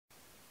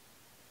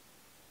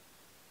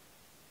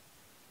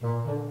Flip.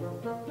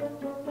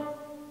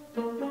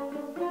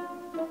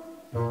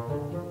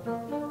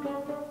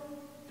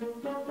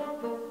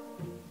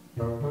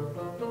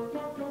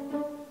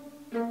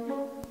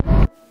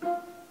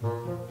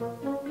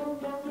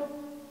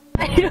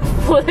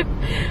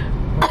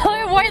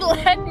 It won't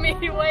let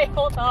me. Wait,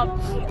 hold up.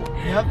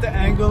 You have to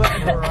angle it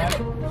at the right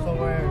so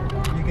where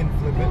you can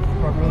flip it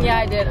properly. Yeah,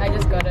 I did. I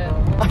just got it.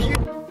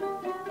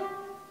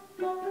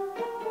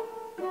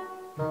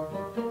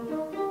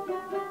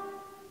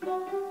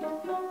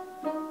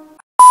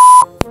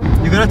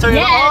 You gotta turn it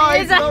on.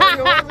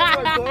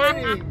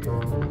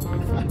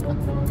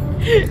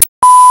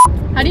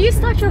 How do you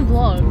start your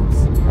vlogs?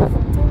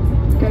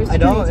 I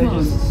don't. It's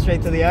just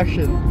straight to the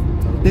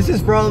action. This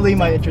is probably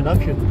my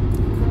introduction.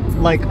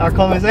 Like our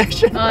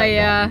conversation. Oh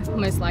yeah,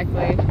 most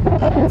likely.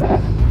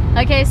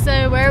 Okay,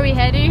 so where are we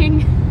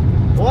heading?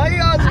 Why are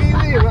you asking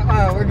me?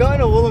 We're going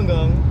to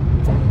Wollongong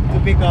to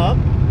pick up.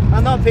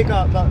 Not pick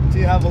up, but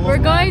to have a look. We're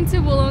going to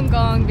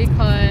Wollongong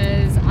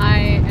because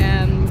I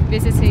am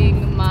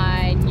visiting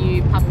my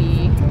new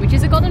puppy, which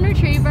is a golden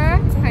retriever.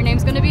 Her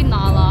name's gonna be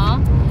Nala.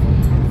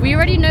 We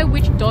already know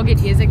which dog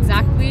it is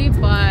exactly,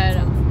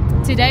 but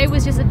today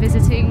was just a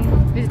visitation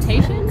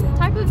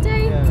type of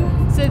day,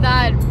 so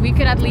that we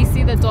could at least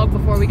see the dog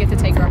before we get to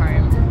take her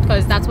home,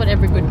 because that's what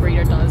every good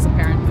breeder does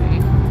apparently.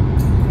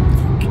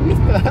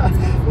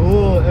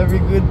 Oh, every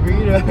good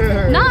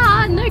breeder.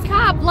 Nah, no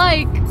cap.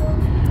 Like,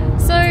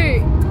 so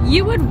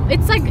you would,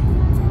 it's like,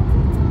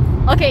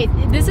 okay,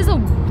 this is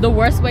the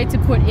worst way to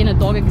put in a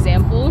dog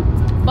example,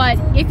 but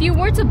if you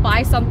were to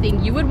buy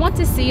something, you would want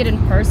to see it in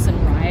person,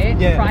 right?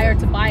 Yeah. Prior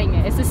to buying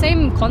it. It's the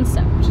same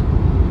concept.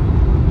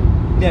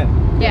 Yeah.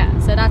 Yeah,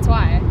 so that's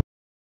why.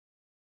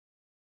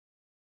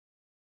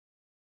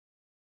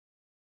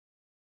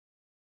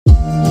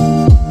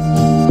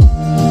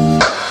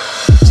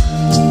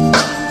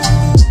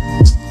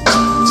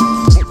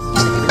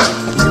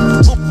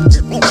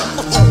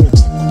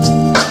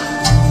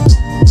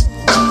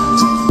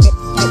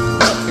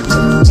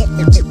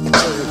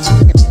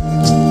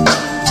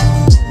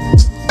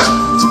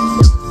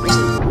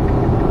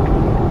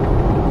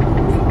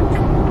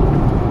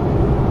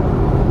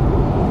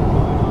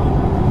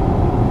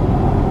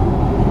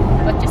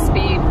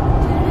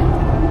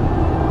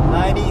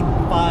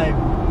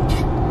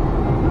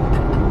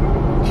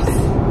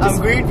 I'm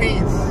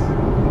Greenpeace,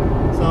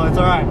 so it's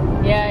alright.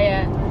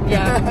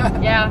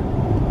 Yeah.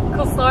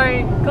 Cool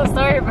story,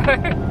 bro.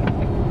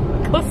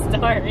 Cool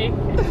story.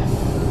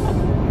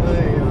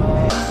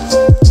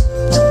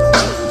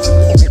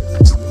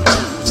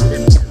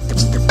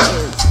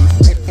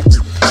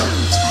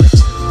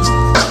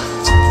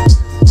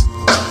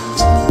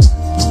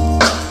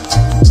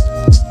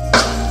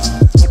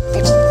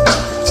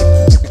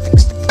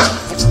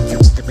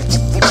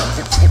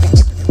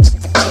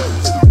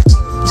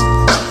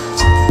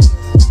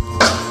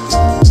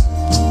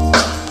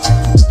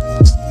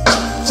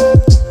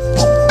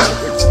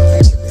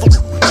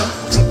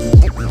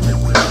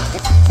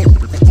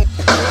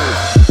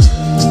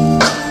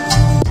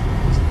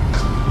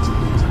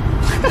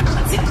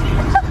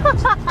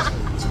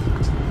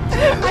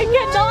 I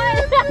cannot.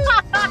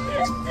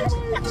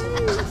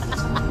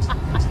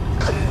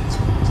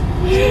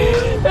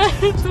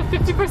 So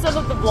 50%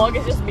 of the vlog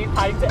is just me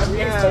patting to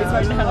everybody's face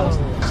right now.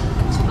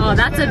 Oh,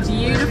 that's a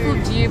beautiful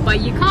view, but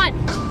you can't.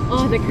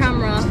 Oh, the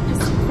camera.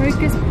 Just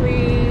focus,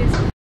 please.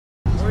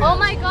 Oh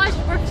my gosh,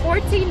 we're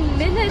 14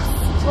 minutes.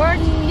 We're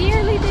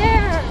nearly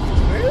there.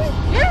 Really?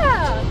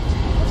 Yeah.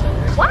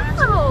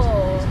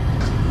 Wow.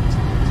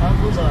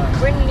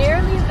 We're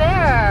nearly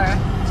there.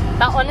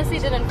 That honestly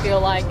didn't feel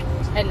like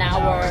an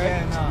hour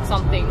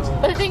something.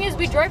 But the thing is,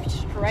 we drove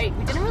straight.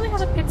 We didn't really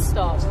have a pit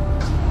stop.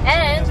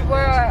 And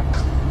we're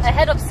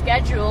ahead of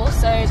schedule,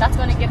 so that's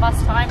going to give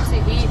us time to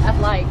eat at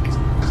like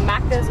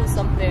Macca's or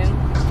something.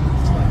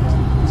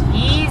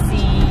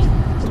 Easy.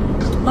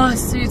 Oh,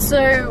 dude,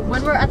 so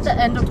when we're at the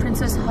end of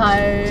Princess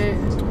High,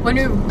 when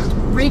we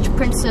reach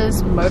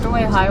Princess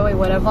Motorway, Highway,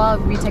 whatever,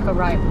 we take a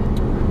right.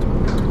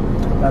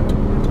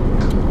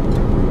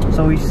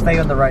 So we stay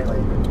on the right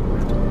lane?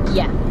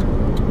 Yeah.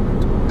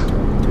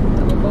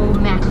 Oh,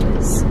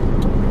 Macca's.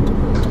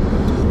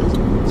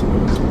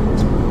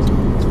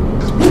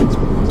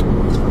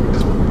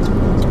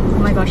 Oh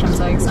my gosh, I'm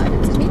so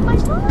excited to meet my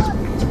dog.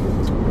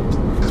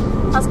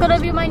 That's gonna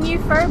be my new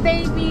fur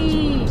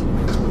baby.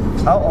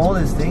 How old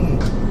is Thingy?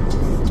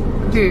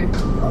 Who?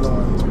 Other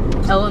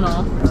one.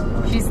 Eleanor.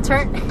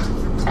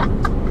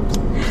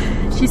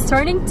 She's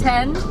turning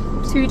 10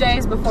 2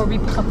 days before we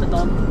pick up the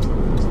dog.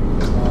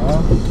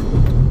 Aww.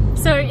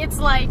 So it's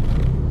like,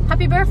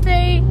 happy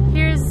birthday,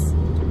 here's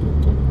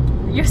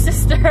your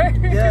sister.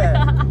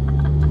 Yeah.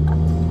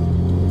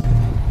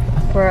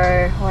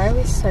 Bro, why are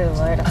we so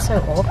low? That's so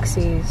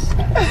oxys.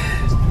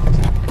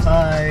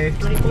 Hi.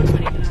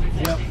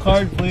 Yep,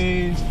 card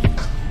please.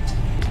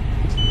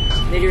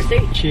 Need your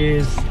seat?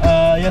 Cheers.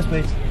 Yes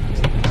please.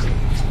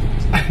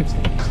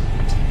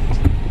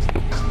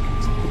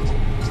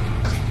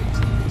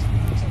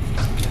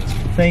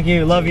 Thank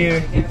you, love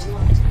you.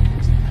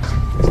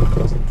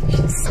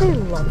 She so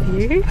love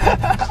you.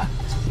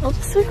 I'm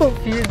so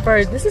confused,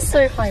 bro. This is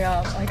so high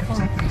up. I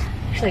can't.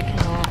 Actually,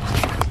 cannot.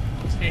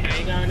 Hey, how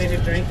you going? Need a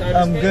drink?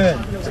 I'm good.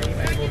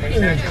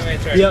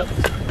 Yep.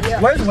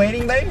 Where's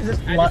waiting bay? Is it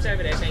just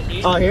over there, thank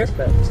you. Oh, here?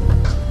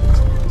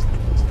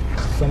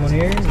 Someone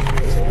here?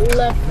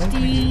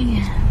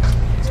 Lefty.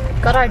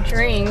 Got our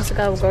drinks. We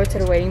gotta go to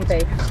the waiting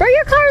bay. Bro,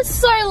 your car is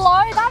so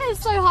low. That is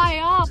so high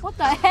up. What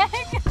the heck?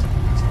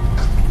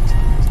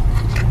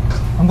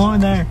 I'm going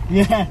there.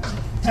 Yeah.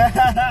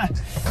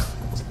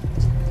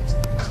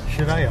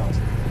 Should I?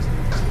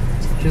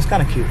 She's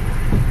kind of cute.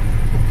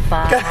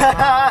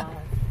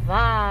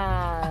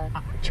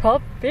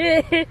 Chop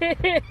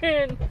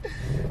in.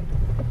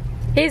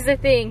 Here's the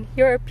thing.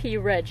 You're a P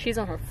red. She's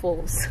on her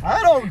fulls. I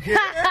don't care.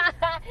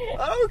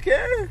 I don't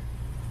care.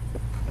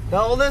 The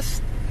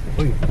oldest.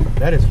 Wait,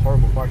 that is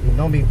horrible parking.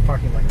 Don't be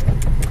parking like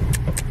that.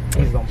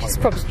 Please don't park. She's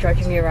probably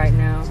stretching you right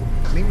now.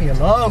 Leave me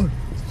alone.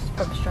 She's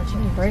probably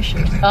stretching you. Where is she?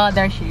 Oh,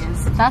 there she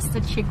is. That's the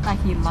chick that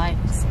he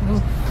likes.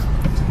 Ooh.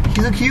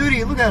 She's a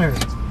cutie. Look at her.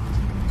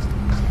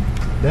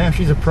 Damn,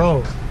 she's a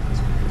pro.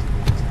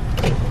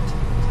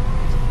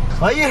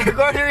 Oh yeah,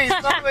 recording.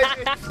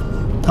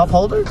 Cup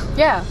holder?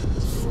 Yeah.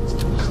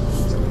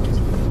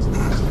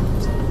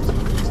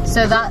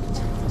 So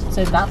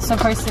that's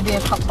supposed to be a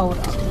cup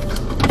holder.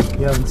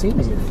 You haven't seen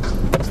it yet.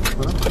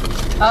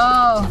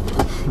 Oh.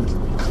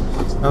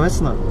 No, it's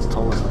not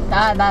taller.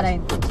 That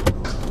ain't.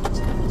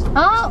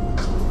 Oh.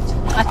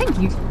 I think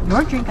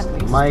your drink at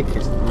least. Mine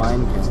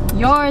can.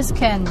 Yours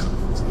can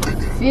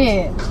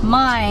fit.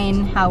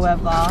 Mine,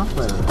 however.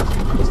 Wait.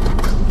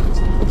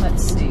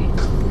 Let's see.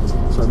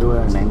 So do it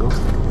at an angle?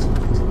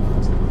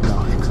 No.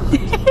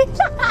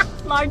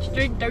 Large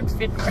drink don't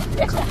fit right.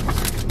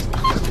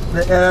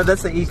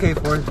 That's the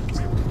EK4.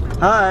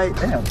 Hi.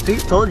 Damn. See,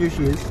 told you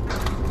she is.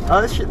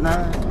 Oh, shit,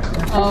 nah.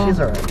 She's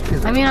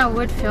alright. I mean, I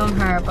would film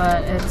her,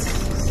 but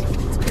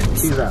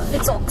she's alright.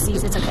 It's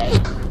oxys. It's okay.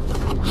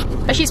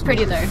 But she's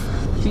pretty though.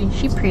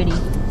 She's pretty.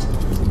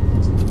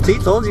 See,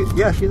 told you.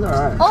 Yeah, she's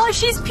alright. Oh,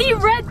 she's P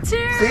red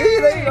too. See,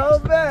 they go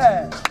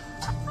bad.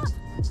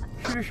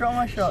 Shoot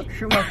my shot.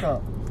 Shoot my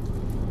shot.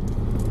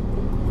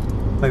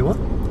 Wait, what?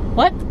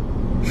 What?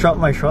 Shot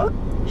my shot?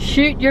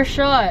 Shoot your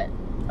shot.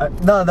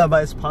 No,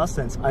 but it's past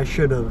tense. I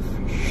should have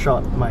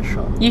shot my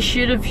shot. You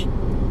should have.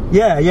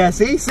 Yeah.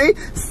 See.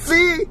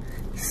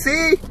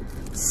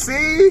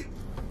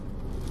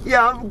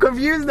 Yeah, I'm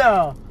confused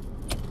now.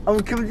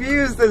 I'm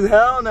confused as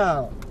hell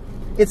now.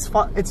 It's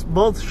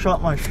both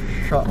shot my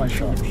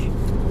shot.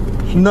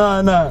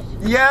 No.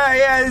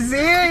 Yeah. See.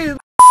 Is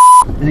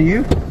it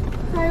you?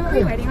 Hi, what are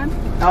you waiting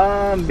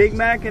on? Big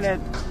Mac and a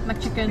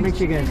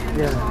McChicken.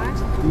 Yeah.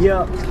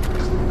 Yup.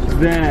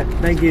 That.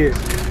 Thank you.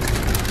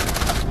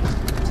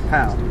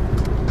 How?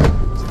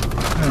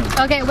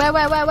 Okay,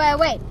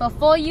 wait.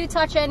 Before you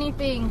touch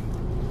anything.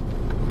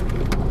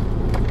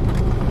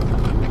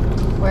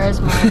 Where's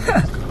mine?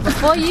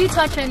 Before you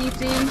touch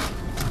anything.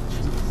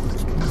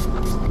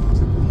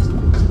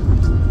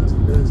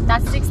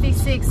 That's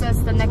 66, that's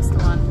the next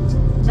one.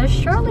 There's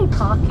surely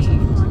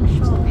parking, like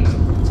surely.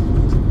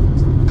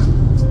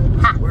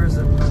 Ha! Where's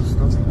the no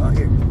stopping? Oh,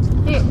 here.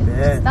 Here.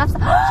 Yeah. That's.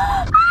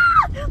 Ah!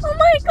 Oh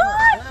my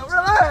god!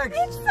 Relax!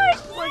 It's so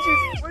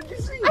cute! What'd you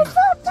see? I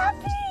saw a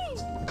puppy!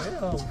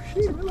 Oh,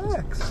 shit,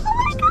 relax. Oh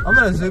my god! I'm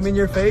gonna zoom in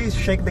your face,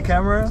 shake the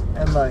camera,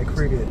 and like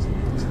freaking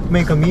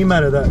make a meme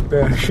out of that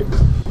bear shit.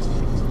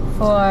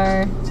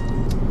 For.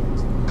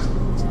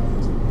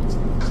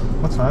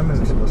 What time is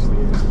it supposed to be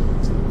here?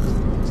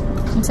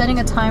 I'm setting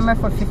a timer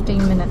for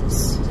 15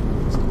 minutes.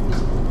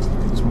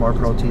 It's more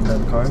protein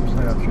than carbs,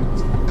 I got you.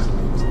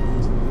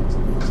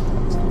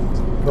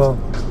 Well,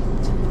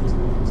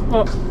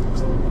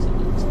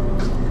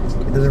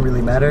 it doesn't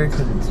really matter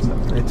because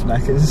it's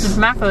Macca's. It's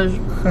Macca's,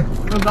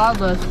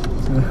 regardless.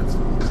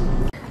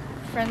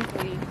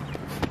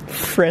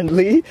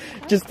 Friendly?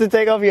 Just to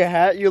take off your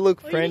hat, you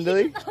look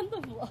friendly? On the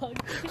vlog.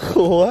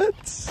 What?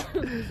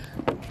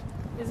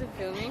 Is it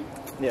filming?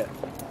 Yeah.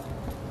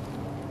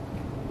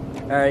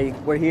 Alright,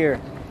 we're here.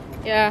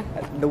 Yeah.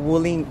 At the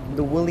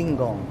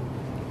Wollongong.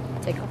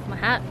 Take off my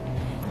hat.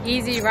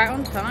 Easy, right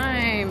on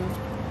time.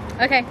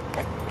 Okay.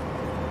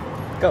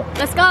 Go.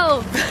 Let's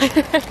go!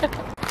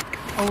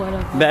 Or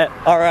whatever.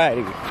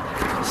 Alrighty.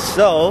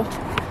 So,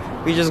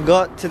 we just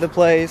got to the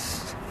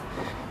place.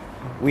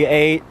 We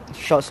ate,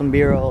 shot some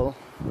B-roll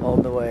all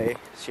the way.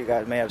 So you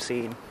guys may have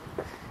seen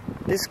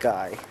this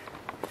guy.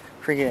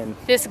 Freaking.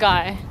 This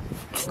guy.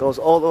 Goes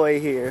all the way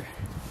here.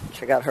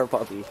 Check out her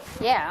puppy.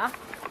 Yeah.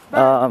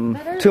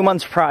 2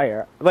 months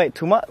prior. Wait,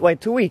 2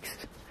 weeks.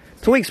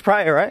 2 weeks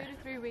prior, right? 2 to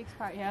 3 weeks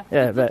prior, yeah.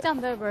 Yeah, Look but. down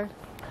there, bro.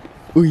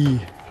 Ooh.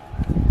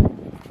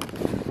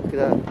 Look at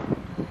that.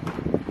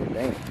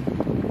 Dang.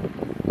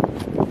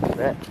 Look at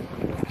that.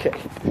 Okay.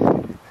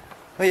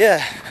 But yeah,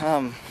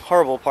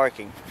 horrible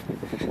parking.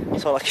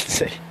 That's all I can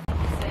say.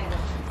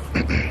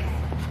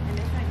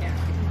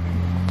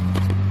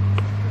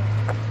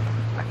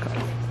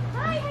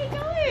 Hi, how you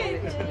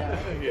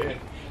doing?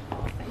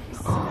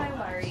 No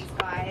worries,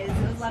 guys.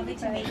 It was lovely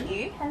to meet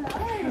you. Hello.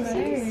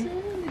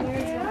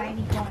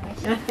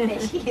 There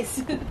she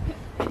is.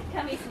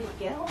 Come here, sweet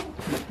girl.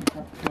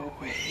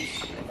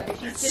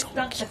 She's just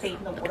dunked her feet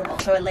in the water bowl,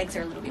 so her legs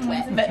are a little bit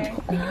wet. But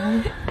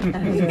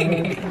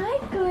Hi,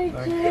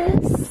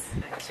 gorgeous.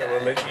 So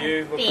we'll let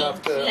you look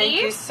after. Thank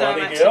you so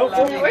much. girl.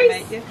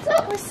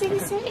 That was so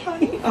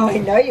Oh, I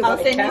know you I'll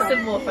want send to you come.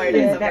 some more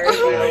photos of her.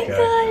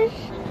 Oh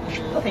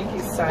Thank you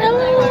so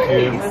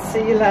much. We'll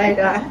see you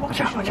later.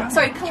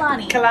 Sorry,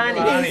 Kalani. Kalani.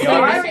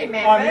 Honey,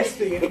 I missed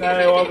the.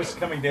 No, I was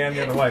coming down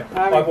the other way.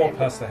 I walked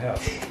past the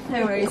house.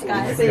 No worries,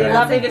 guys. See you.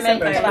 Lovely to meet you.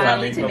 Thanks,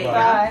 Lovely Kalani. to meet you.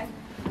 Bye.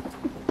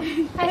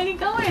 How are you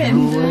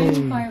going?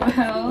 Doing quite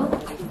well.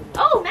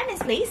 Oh, manners,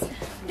 please.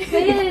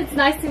 It's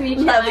nice to meet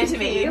you. Lovely to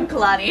meet you,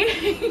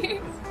 Kalani.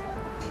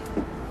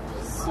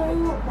 So,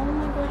 oh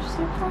my gosh,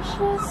 so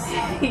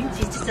precious.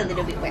 She's just a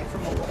little bit wet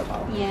from a water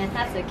bowl. Yeah,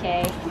 that's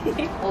okay.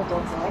 All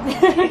dogs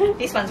are.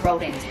 This one's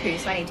rolled in his poo,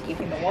 so I need to give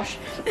him a wash.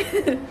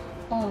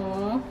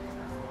 Aww.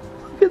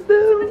 What do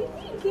you think?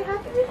 You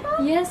happy with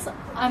that? Yes,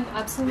 I'm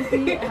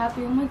absolutely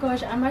happy. Oh my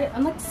gosh, I'm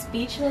like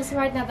speechless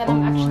right now that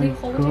I'm actually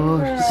holding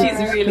her. She's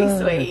really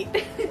sweet.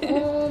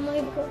 Oh my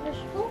gosh.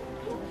 Oh.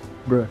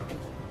 Bruh,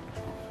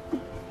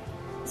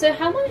 So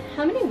how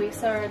many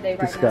weeks are they right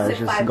this now? guy's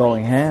So just 5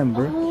 going weeks. ham,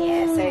 bro.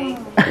 Yeah, so...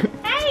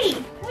 Hey!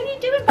 What are you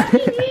doing,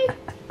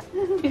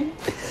 buddy?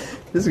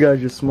 This guy's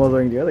just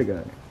smothering the other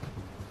guy.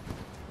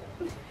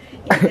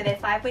 Yeah, so they're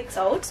 5 weeks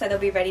old, so they'll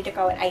be ready to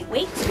go at 8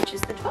 weeks, which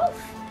is the 12th.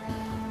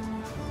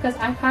 Because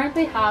I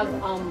currently have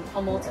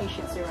a Maltese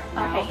Shih Tzu right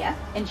now. Okay, yeah.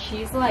 And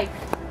she's like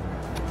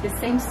the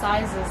same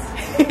size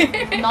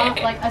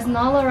as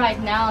Nala right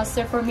now.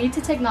 So for me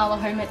to take Nala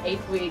home at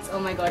 8 weeks, oh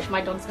my gosh,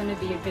 my dog's gonna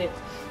be a bit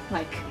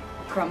like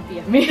grumpy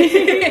at me.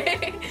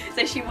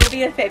 So she will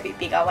be a fair bit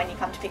bigger when you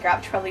come to pick her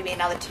up. She'll probably be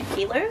another 2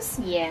 kilos.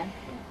 Yeah.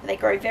 They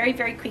grow very,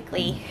 very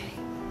quickly.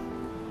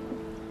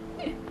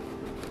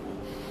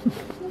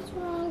 What's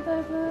wrong,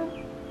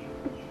 baby?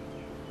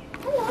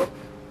 Hello.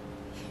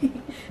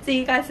 So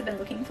you guys have been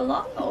looking for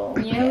long, or?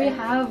 Yeah, we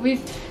have.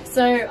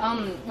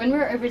 When we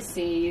were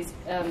overseas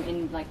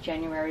in like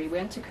January, we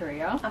went to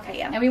Korea. Okay,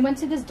 yeah. And we went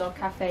to this dog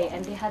cafe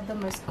and they had the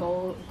most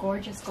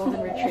gorgeous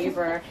golden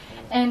retriever.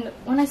 And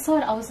when I saw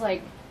it, I was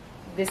like,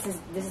 this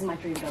is my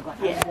dream dog. Like,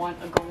 Yeah. I want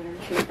a golden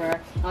retriever.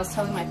 I was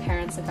telling my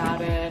parents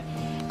about it.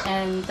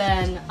 And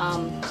then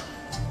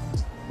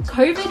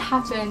COVID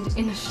happened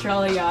in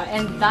Australia,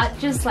 and that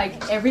just like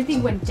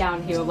everything went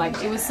downhill. Like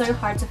it was so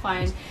hard to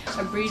find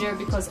a breeder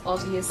because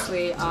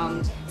obviously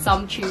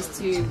some choose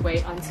to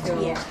wait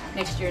until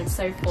next year and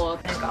so forth.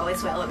 And go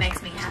as well. It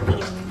makes me happy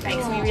and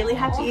makes me really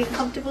happy and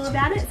comfortable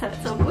about it, so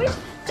it's all good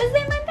because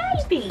they're my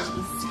babies.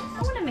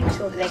 I want to make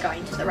sure that they're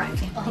going to the right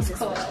families as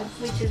well,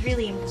 which is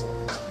really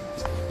important.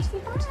 Say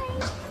bye.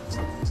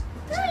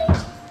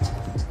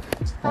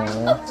 Bye.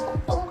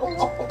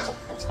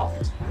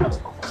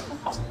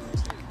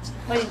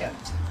 What are you doing?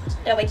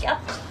 Did I wake you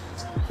up?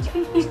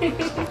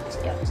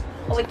 Yeah.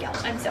 I'll wake you up.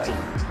 I'm sorry.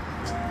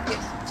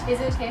 Is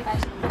it okay if I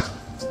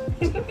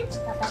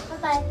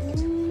Bye-bye.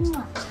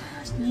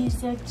 You're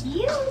so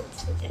cute.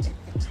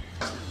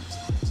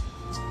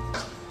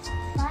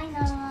 Bye,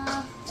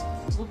 Nala.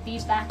 We'll be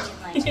back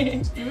in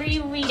like 3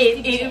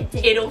 weeks.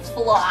 It'll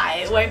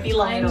fly. It won't be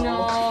long I at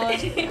all.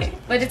 know.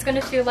 But it's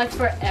gonna feel like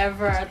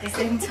forever at the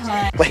same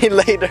time. Wait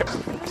later.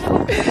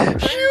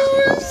 She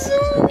was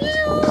so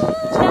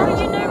cute. Now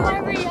you know my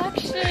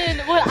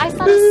reaction. Well, I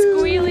started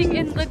squealing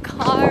in the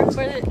car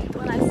when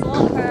I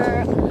saw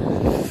her.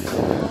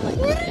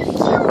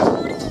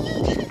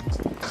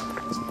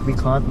 We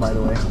can't, by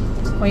the way.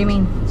 What do you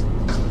mean?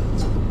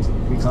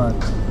 We can't.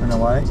 You know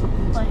why?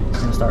 Why? It's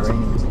gonna start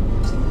raining.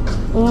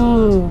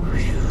 Ooh,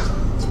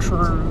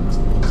 true.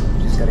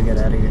 Just gotta get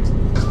out of here.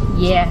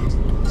 Yeah,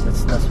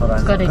 That's what I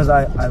thought. Gotta- Because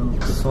I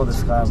saw the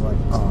sky, I'm like,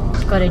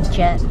 oh. got a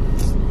jet.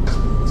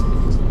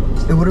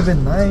 It would have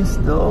been nice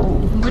though.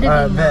 Would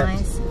have been bet.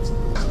 nice.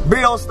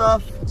 B-roll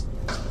stuff.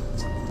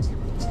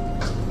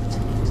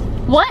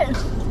 What?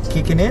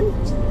 Kicking in?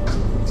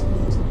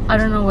 I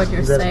don't know what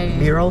you're Is that saying.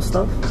 B-roll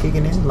stuff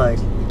kicking in? Like,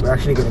 we're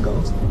actually gonna go.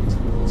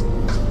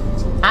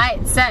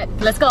 Alright, set.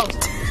 Let's go.